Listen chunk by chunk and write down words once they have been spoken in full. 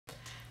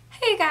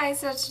Hey guys,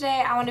 so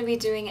today I want to be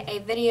doing a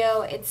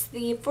video. It's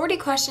the 40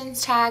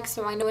 questions tag,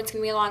 so I know it's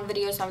going to be a long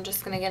video, so I'm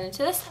just going to get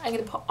into this. I'm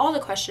going to put all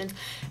the questions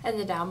in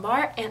the down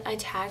bar, and I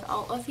tag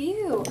all of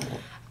you.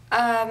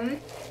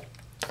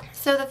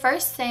 So the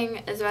first thing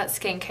is about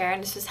skincare,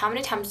 and this is how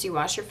many times do you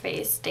wash your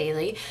face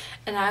daily?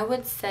 And I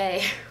would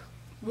say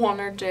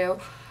 1 or 2.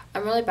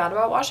 I'm really bad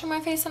about washing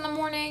my face in the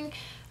morning.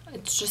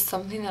 It's just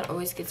something that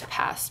always gets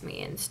past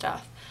me and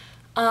stuff.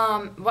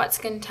 What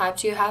skin type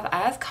do you have? I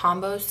have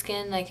combo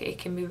skin, like it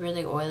can be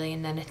really oily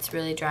and then it's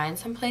really dry in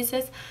some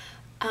places.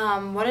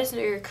 What is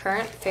your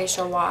current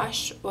facial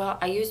wash? Well,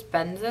 I use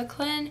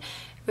Benzaclin,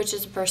 which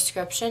is a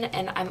prescription,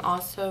 and I'm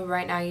also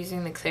right now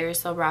using the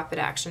Clearasil Rapid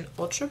Action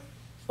Ultra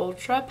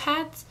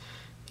Pads.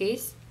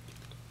 These.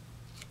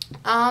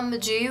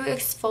 Do you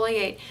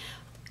exfoliate?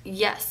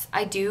 Yes,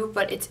 I do,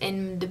 but it's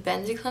in the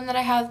Benzaclin that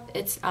I have.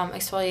 It's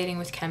exfoliating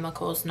with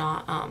chemicals,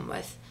 not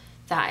with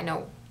that. I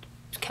know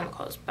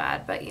chemical is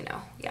bad, but you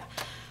know, yeah.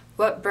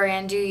 What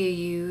brand do you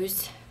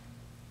use?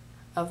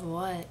 Of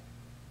what?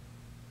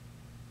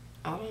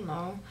 I don't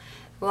know.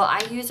 Well, I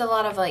use a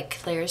lot of like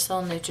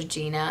Clearasil,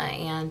 Neutrogena,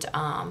 and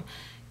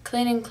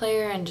Clean and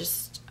Clear, and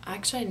just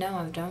actually no,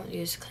 I don't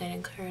use Clean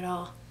and Clear at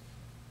all.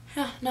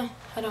 Yeah, no,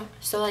 I don't.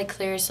 So like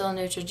Clearasil,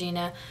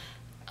 Neutrogena,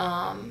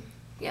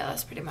 yeah,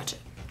 that's pretty much it.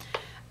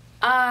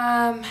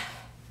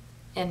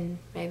 And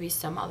maybe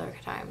some other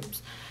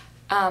times.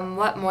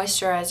 What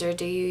moisturizer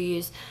do you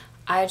use?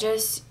 I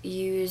just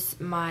use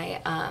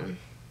my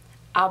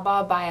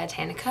Alba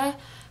Botanica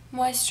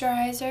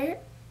moisturizer,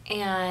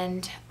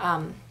 and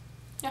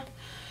yeah.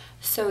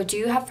 So do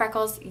you have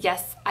freckles?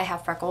 Yes, I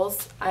have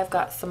freckles. I've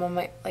got some on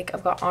my, like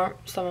I've got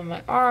some on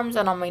my arms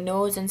and on my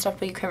nose and stuff,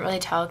 but you can't really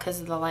tell because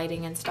of the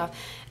lighting and stuff.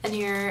 And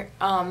here,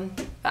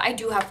 but I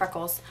do have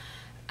freckles.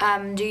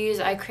 Do you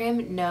use eye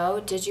cream? No.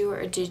 Did you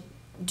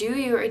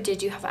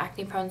have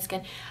acne prone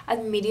skin? I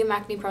have medium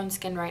acne prone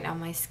skin right now.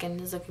 My skin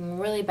is looking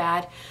really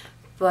bad,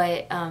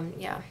 but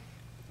yeah.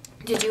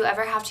 Did you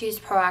ever have to use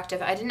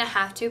Pro-activ? I didn't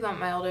have to, but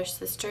my older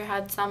sister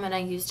had some and I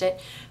used it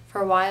for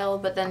a while,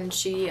 but then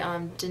she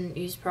doesn't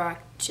use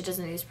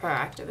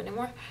Pro-activ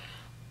anymore.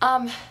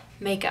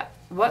 Makeup.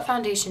 What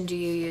foundation do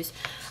you use?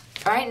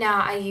 Right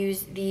now I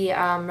use the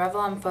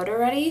Revlon Photo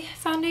Ready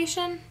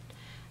foundation.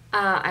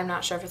 I'm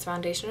not sure if it's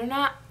foundation or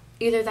not.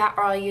 Either that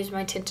or I'll use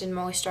my tinted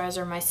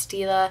moisturizer, my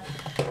Stila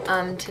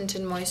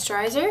tinted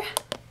moisturizer.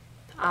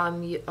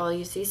 I'll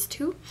use these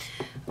two.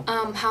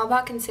 How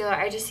about concealer?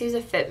 I just use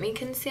a Fit Me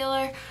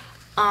concealer.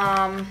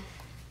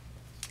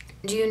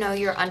 Do you know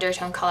your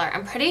undertone color?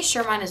 I'm pretty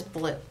sure mine is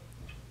blue.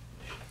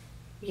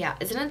 Yeah,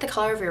 isn't it the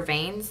color of your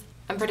veins?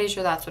 I'm pretty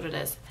sure that's what it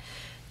is.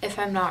 If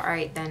I'm not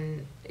right,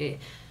 then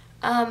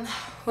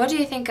what do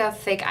you think of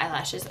fake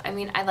eyelashes? I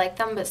mean, I like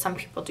them, but some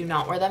people do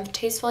not wear them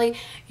tastefully.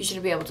 You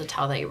should be able to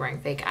tell that you're wearing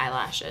fake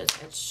eyelashes.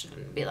 It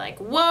shouldn't be like,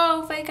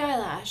 whoa, fake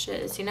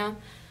eyelashes, you know?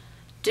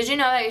 Did you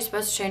know that you're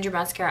supposed to change your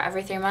mascara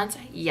every 3 months?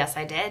 Yes,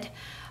 I did.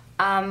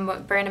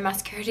 What brand of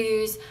mascara do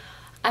you use?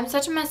 I'm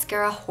such a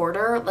mascara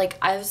hoarder. Like,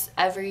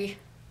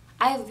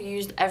 I've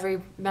used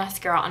every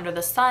mascara under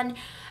the sun.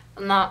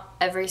 Not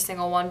every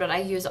single one, but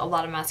I use a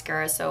lot of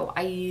mascara, so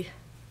I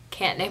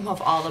can't name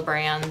off all the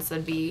brands.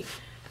 That'd be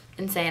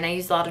insane. I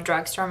use a lot of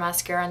drugstore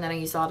mascara, and then I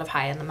use a lot of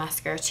high-end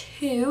mascara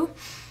too.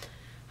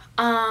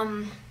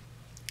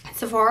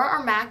 Sephora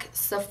or MAC?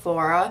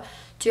 Sephora.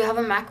 Do you have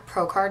a MAC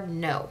Pro card?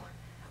 No.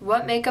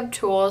 What makeup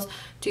tools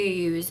do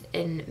you use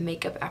in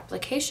makeup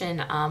application?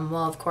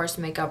 Well, of course,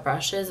 makeup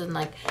brushes, and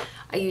like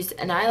I use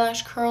an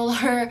eyelash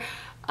curler.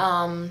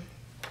 I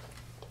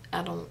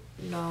don't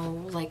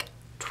know, like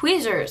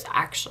tweezers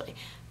actually.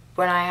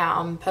 When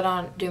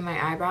I do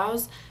my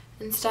eyebrows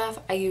and stuff,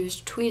 I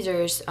use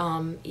tweezers.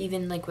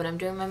 Even like when I'm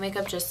doing my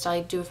makeup, just to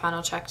like do a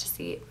final check to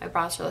see if my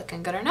brows are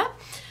looking good or not.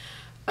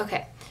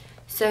 Okay,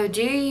 so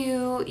do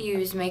you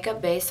use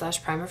makeup base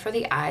 / primer for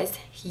the eyes?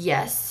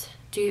 Yes.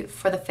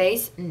 For the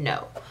face?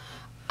 No.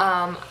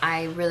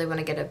 I really want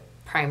to get a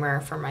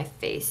primer for my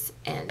face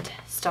and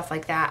stuff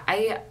like that.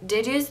 I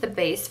did use the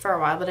base for a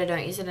while, but I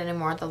don't use it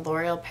anymore. The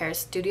L'Oreal Paris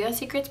Studio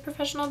Secrets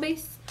Professional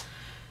Base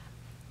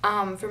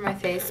for my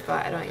face,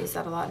 but I don't use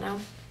that a lot now.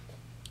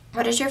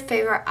 What is your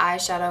favorite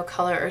eyeshadow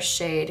color or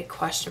shade?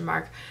 Question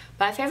mark.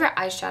 My favorite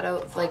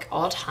eyeshadow of like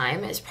all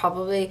time is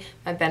probably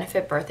my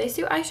Benefit Birthday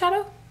Suit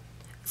eyeshadow.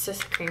 It's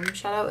just cream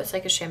shadow. It's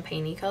like a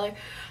champagne-y color.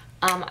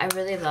 I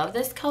really love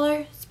this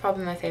color. It's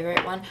probably my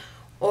favorite one.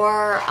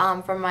 Or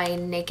from my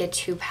Naked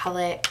 2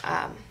 palette,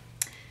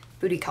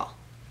 Booty Call.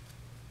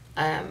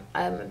 I'm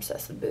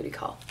obsessed with Booty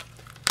Call.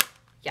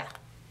 Yeah.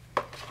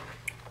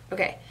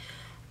 Okay.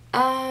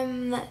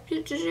 Where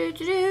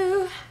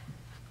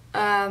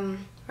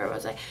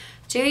was I?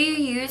 Do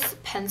you use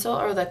pencil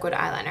or liquid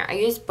eyeliner? I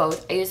use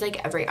both. I use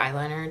like every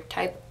eyeliner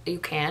type you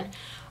can.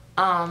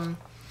 How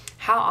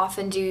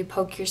often do you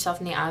poke yourself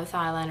in the eye with the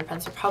eyeliner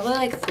pencil? Probably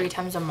like 3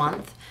 times a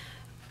month.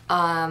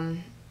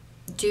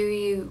 What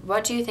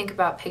do you think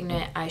about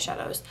pigment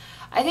eyeshadows?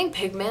 I think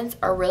pigments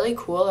are really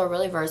cool, they're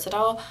really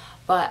versatile,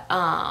 but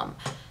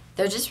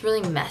they're just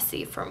really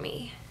messy for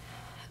me.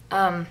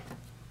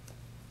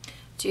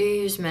 Do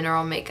you use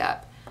mineral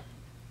makeup?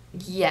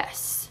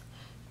 Yes.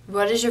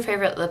 What is your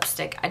favorite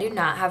lipstick? I do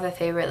not have a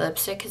favorite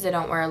lipstick because I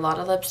don't wear a lot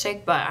of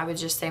lipstick, but I would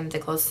just say the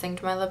closest thing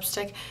to my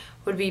lipstick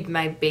would be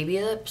my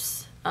Baby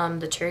Lips,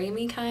 the Cherry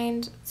Me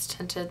kind. It's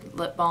tinted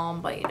lip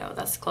balm, but you know,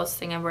 that's the closest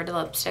thing I wear to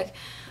lipstick.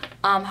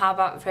 How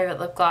about my favorite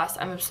lip gloss?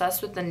 I'm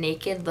obsessed with the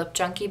Naked Lip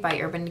Junkie by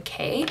Urban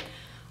Decay.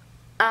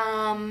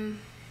 And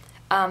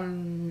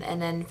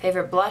then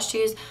favorite blush to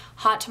use,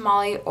 Hot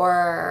Tamale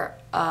or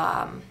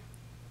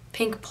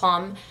Pink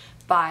Plum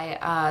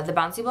by the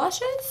Bouncy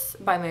Blushes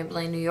by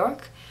Maybelline New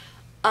York.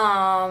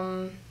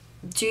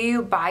 Do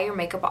you buy your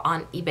makeup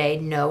on eBay?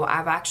 No,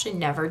 I've actually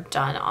never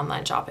done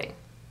online shopping.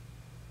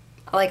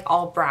 Like,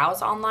 I'll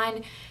browse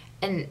online,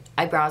 and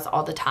I browse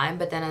all the time,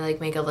 but then I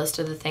like make a list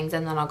of the things,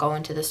 and then I'll go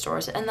into the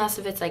stores, unless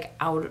if it's like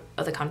out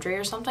of the country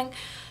or something,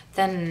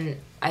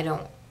 then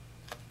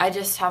I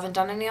just haven't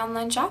done any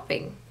online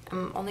shopping.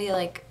 I'm only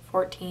like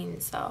 14,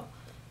 so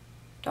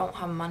don't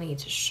have money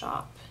to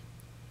shop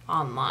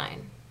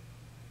online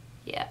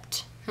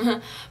yet.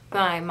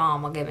 My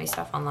mom will give me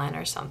stuff online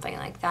or something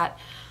like that.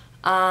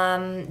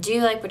 Do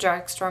you like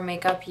drugstore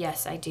makeup?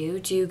 Yes, I do.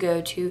 Do you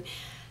go to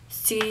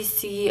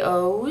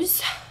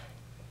CCOs?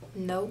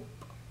 Nope.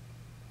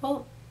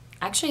 Well,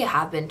 actually I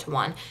have been to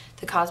one.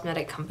 The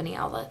cosmetic company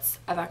outlets.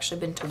 I've actually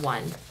been to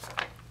one.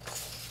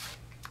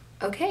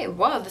 Okay,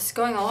 whoa, this is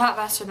going a lot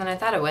faster than I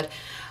thought it would.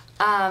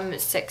 Not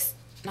six.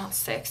 What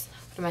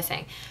am I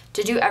saying?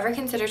 Did you ever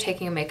consider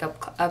taking makeup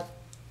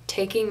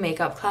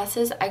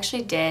classes? I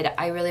actually did.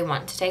 I really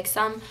want to take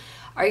some.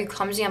 Are you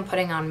clumsy on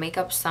putting on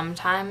makeup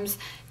sometimes?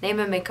 Name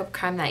a makeup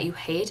crime that you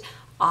hate.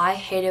 I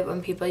hate it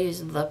when people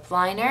use lip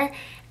liner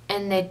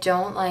and they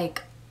don't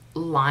like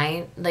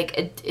line, like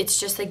it's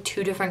just like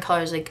two different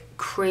colors, like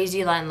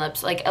crazy line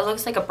lips. Like it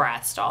looks like a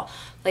Bratz doll.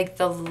 Like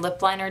the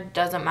lip liner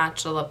doesn't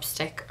match the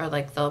lipstick or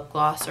like the lip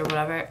gloss or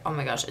whatever. Oh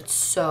my gosh, it's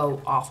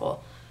so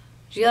awful.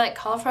 Do you like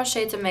colorful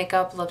shades of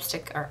makeup,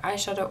 lipstick, or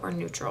eyeshadow, or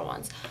neutral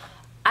ones?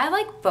 I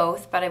like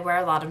both, but I wear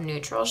a lot of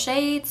neutral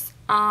shades.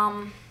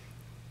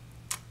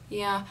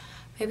 Yeah,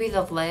 maybe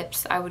the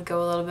lips, I would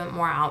go a little bit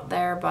more out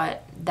there,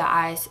 but the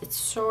eyes, it's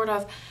sort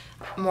of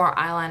more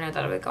eyeliner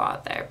that I would go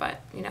out there,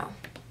 but you know.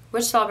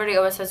 Which celebrity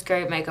always has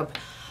great makeup?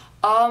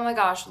 Oh my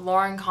gosh,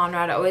 Lauren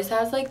Conrad always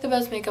has like the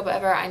best makeup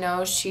ever. I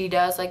know she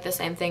does like the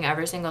same thing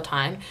every single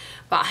time,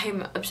 but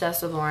I'm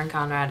obsessed with Lauren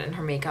Conrad and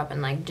her makeup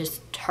and like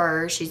just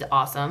her. She's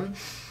awesome.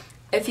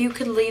 If you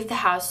could leave the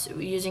house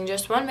using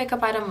just one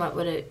makeup item, what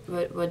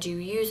would you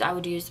use? I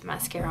would use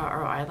mascara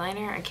or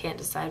eyeliner. I can't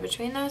decide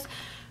between those.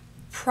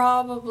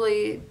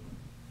 Probably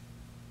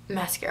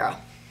mascara.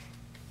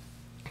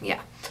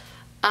 Yeah.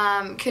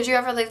 Could you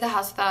ever leave the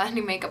house without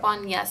any makeup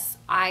on? Yes,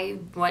 I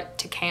went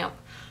to camp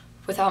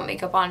without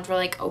makeup on for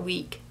like a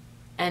week,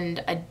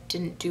 and I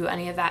didn't do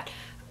any of that.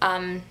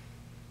 And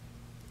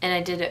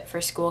I did it for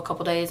school a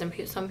couple days, and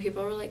some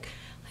people were like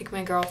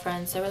my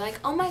girlfriends, they were like,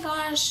 oh my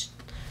gosh,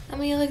 I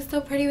mean, you look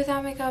so pretty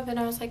without makeup, and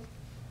I was like,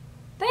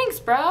 thanks,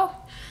 bro.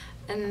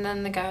 And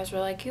then the guys were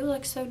like, you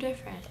look so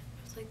different.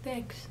 I was like,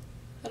 thanks.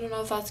 I don't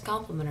know if that's a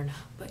compliment or not,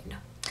 but you know.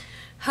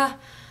 Huh.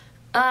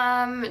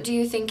 Do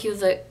you think you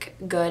look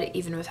good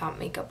even without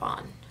makeup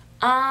on?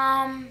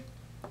 I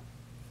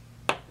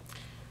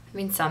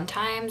mean,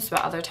 sometimes,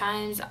 but other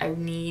times I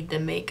need the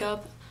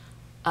makeup.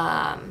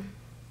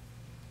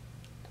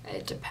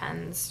 It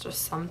depends.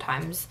 Just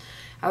sometimes.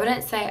 I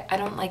wouldn't say I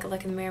don't like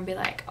look in the mirror and be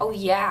like, oh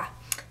yeah,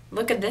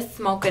 look at this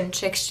smoking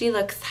chick, she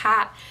looks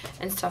hot,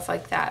 and stuff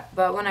like that.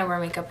 But when I wear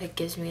makeup, it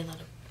gives me a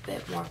little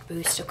bit more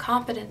boost of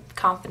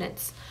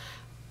confidence.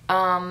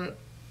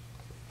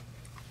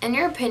 In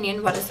your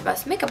opinion, what is the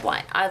best makeup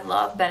line? I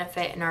love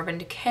Benefit and Urban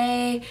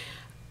Decay.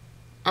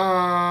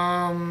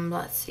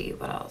 Let's see,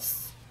 what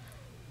else?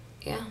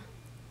 Yeah.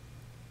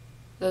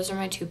 Those are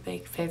my two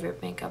big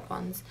favorite makeup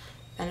ones,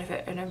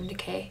 Benefit and Urban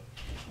Decay.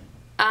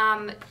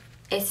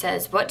 It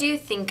says, what do you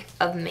think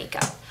of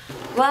makeup?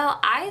 Well,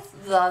 I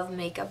love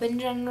makeup in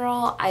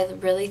general. I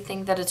really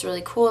think that it's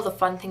really cool, the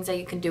fun things that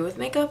you can do with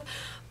makeup.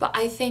 But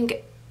I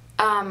think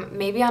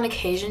maybe on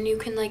occasion you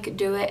can like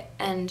do it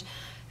and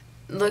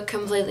look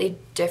completely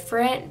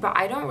different. But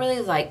I don't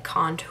really like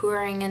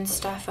contouring and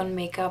stuff on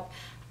makeup.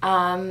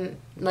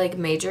 Like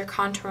major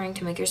contouring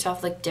to make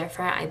yourself look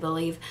different. I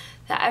believe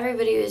that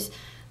everybody is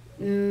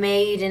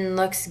made and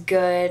looks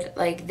good.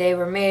 Like they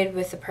were made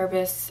with a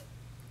purpose,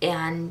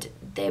 and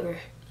they were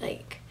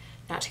like,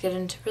 not to get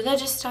into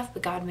religious stuff,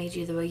 but God made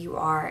you the way you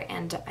are,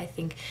 and I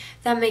think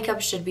that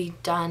makeup should be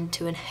done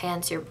to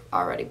enhance your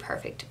already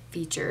perfect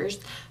features,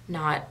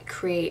 not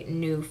create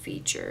new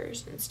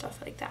features and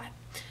stuff like that.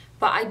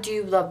 But I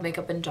do love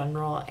makeup in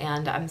general,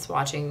 and I'm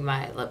swatching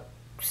my lip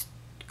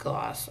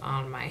gloss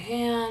on my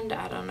hand.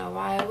 I don't know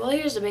why. Well,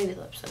 here's the baby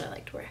lips that I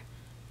like to wear.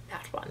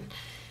 That one.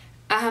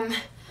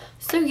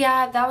 So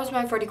yeah, that was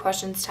my 40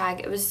 questions tag.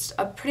 It was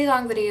a pretty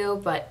long video,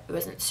 but it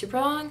wasn't super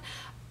long.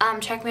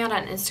 Check me out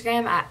on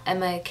Instagram at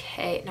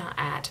Emma-K, not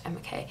at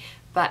Emma-K,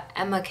 but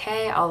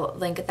Emma-K. I'll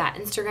link at that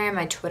Instagram,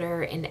 my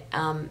Twitter, and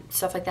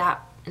stuff like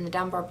that in the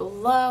down bar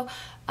below.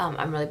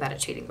 I'm really bad at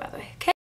cheating, by the way. Okay.